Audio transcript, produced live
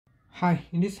Hi,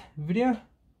 in this video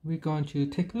we're going to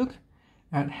take a look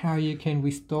at how you can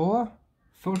restore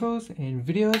photos and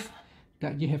videos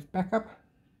that you have backup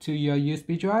to your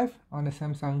USB drive on the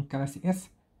Samsung Galaxy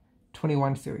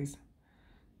S21 series.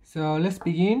 So let's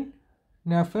begin.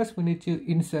 Now first we need to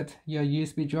insert your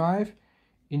USB drive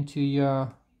into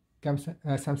your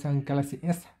Samsung Galaxy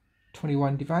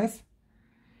S21 device.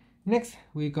 Next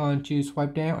we're going to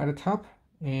swipe down at the top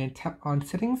and tap on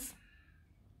settings.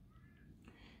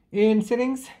 In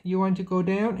settings, you want to go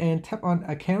down and tap on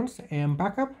accounts and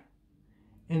backup,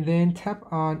 and then tap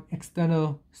on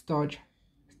external storage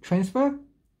transfer.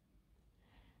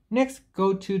 Next,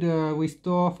 go to the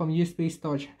restore from USB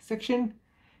storage section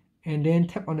and then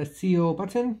tap on the CO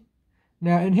button.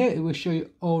 Now in here, it will show you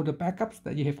all the backups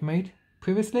that you have made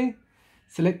previously.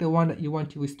 Select the one that you want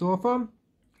to restore from.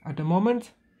 At the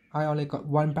moment, I only got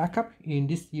one backup in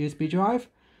this USB drive.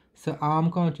 So I'm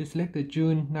going to select the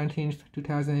June 19th,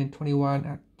 2021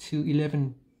 at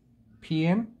 2:11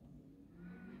 p.m.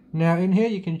 Now in here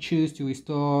you can choose to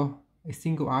restore a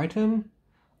single item,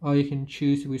 or you can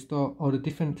choose to restore all the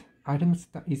different items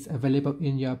that is available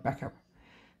in your backup.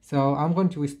 So I'm going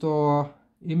to restore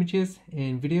images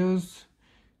and videos.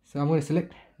 So I'm going to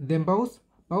select them both,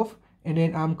 and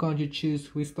then I'm going to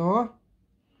choose restore.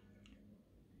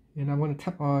 And I'm going to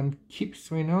tap on keep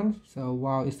screen on, so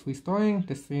while it's restoring,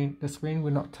 the screen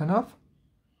will not turn off.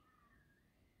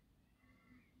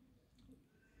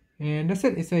 And that's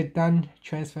it. It's done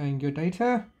transferring your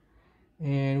data,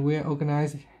 and we're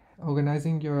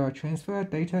organizing your transfer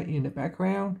data in the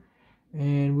background,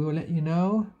 and we will let you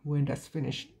know when that's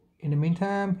finished. In the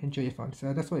meantime, enjoy your phone.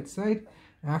 So that's what it said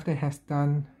after it has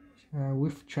done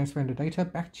with transferring the data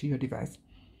back to your device.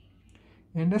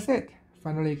 And that's it.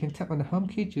 Finally, you can tap on the home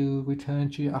key to return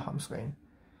to your home screen.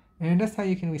 And that's how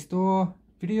you can restore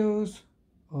videos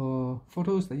or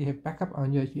photos that you have backup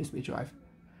on your USB drive.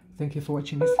 Thank you for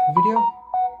watching this video.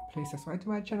 Please subscribe to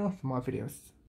my channel for more videos.